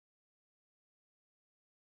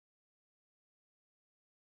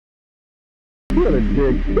What a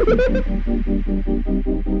dick. Look at the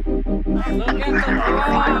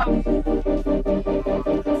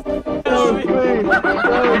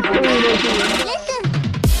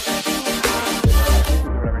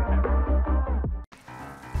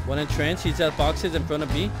One in trench, he's at boxes in front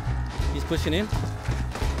of B. He's pushing in.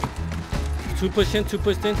 Two pushed in, two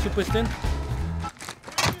pushed in, two pushed in.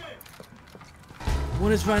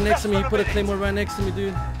 One is right next to me. He put a claymore right next to me,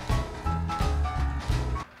 dude.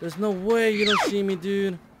 There's no way you don't see me,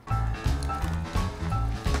 dude.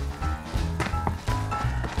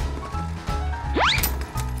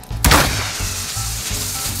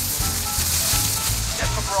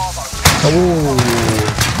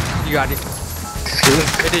 Oh. You got it.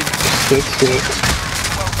 It is.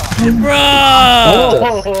 Bro!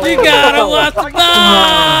 Oh. You gotta watch the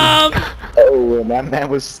bomb! Oh, that man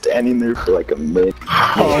was standing there for like a minute.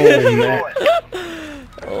 Oh, man.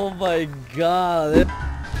 Oh my god.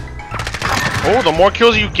 Oh, the more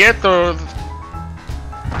kills you get, the...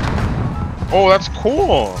 Oh, that's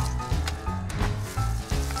cool.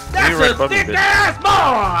 That's right a thick ass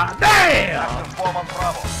boy! Damn!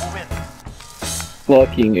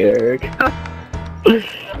 Fucking Eric.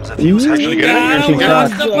 You gotta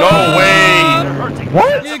watch the bomb! No way!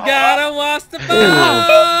 What? You gotta watch the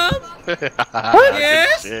bomb!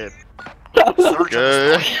 Yes? Good shit.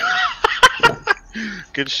 Good.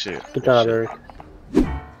 Good shit. Good job, Eric.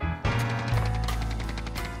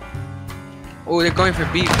 Oh, they're going for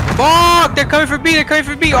B. Fuck! They're coming for B. They're coming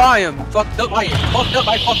for B. Oh, I am fucked up. I fucked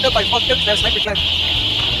up. That's sniper flash.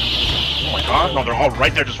 Oh my god, no, they're all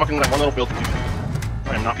right there, just fucking like one little building.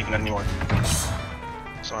 I am not peeking that anymore.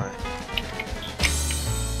 Sorry.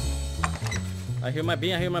 I hear my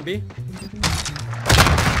B, I hear my B.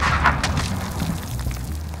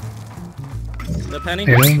 The penny.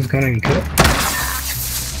 Everyone's gonna get it.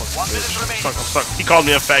 I'm stuck. He called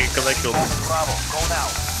me a faggot because I killed him.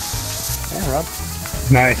 Yeah, Rob.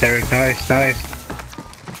 Nice, Eric. Nice. Nice.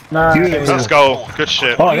 Let's go. Good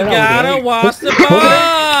shit. Oh, You gotta watch the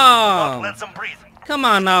bomb! Come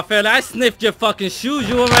on now, fella. I sniffed your fucking shoes.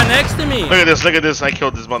 You were right next to me. Look at this, look at this. I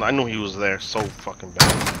killed this one. I knew he was there. So fucking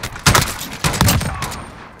bad.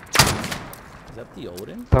 Is that the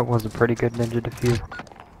Odin? That was a pretty good ninja defuse.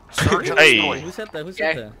 Hey. Who said that? Who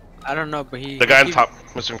said that? I don't know, but he. The guy on top,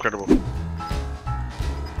 Mr. Incredible.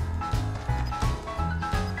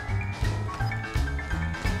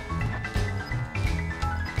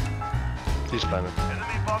 He's planning.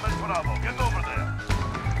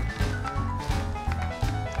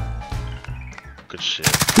 Good shit.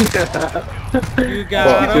 You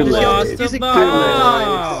gotta watch the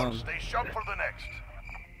bomb! Stay sharp for the next.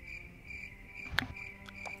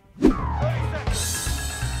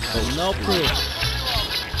 No proof.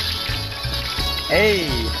 Hey.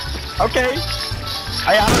 Okay.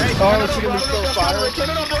 Oh, it's gonna be so fire. Turn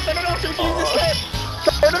it off, bro. Turn it off. Turn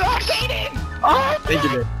it off. Kaden. Oh, thank you,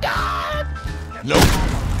 man. Nope.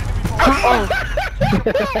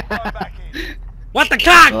 What the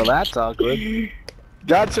cock? Well, that's awkward.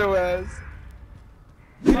 Got your ass.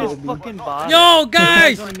 Yo,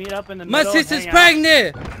 guys! My sister's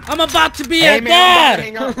pregnant! I'm about to be a dad!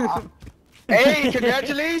 Hey,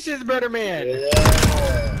 congratulations, brother man!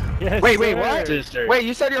 Yeah. Wait, what? Wait,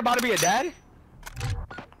 you said you're about to be a dad?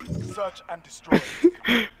 Search and destroy.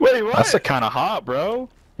 Wait, what? That's kind of hot, bro.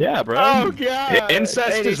 Yeah, bro. Oh, God!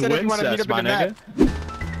 Incest is wincest, my nigga.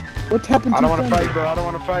 What's happened to I don't want to fight, bro. I don't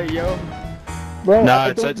want to fight, yo. Bro, Nah,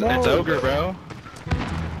 it's ogre, bro.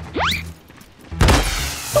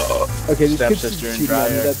 Okay, these kids Stepsister and cheating on me,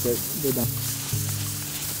 dryer. that's it. They're done.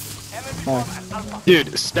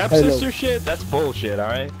 Dude, stepsister shit? That's bullshit,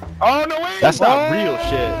 alright? Oh, no way! That's not real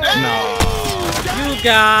shit. Nah. You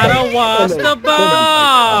gotta watch the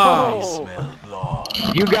bomb!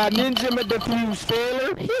 You got ninja with the defuse,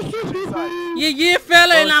 fella. Yeah,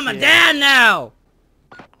 fella, and I'm a dad now!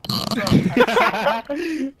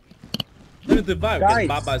 Let me divide. Guys,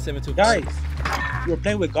 Bye bye 725. Guys, you're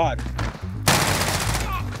playing with God.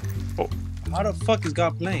 Oh. How the fuck is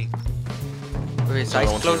God playing? Okay, So I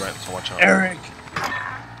size don't close. right, so watch out. Eric!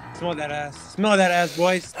 Smell that ass. Smell that ass,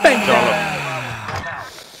 boys.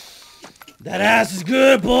 That ass is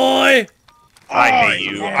good, boy! I hate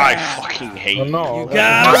you. I fucking hate you. No, You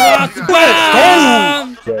gotta watch the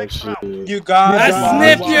bomb! You got I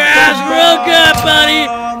sniffed your ass real good, buddy!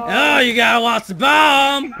 Oh, you gotta watch the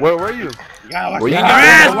bomb! Where were you? Your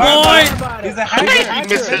ass, boy! He's a He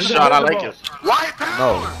missed his shot. I like it.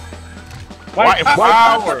 No. White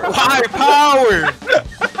power. High power!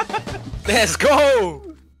 Let's go!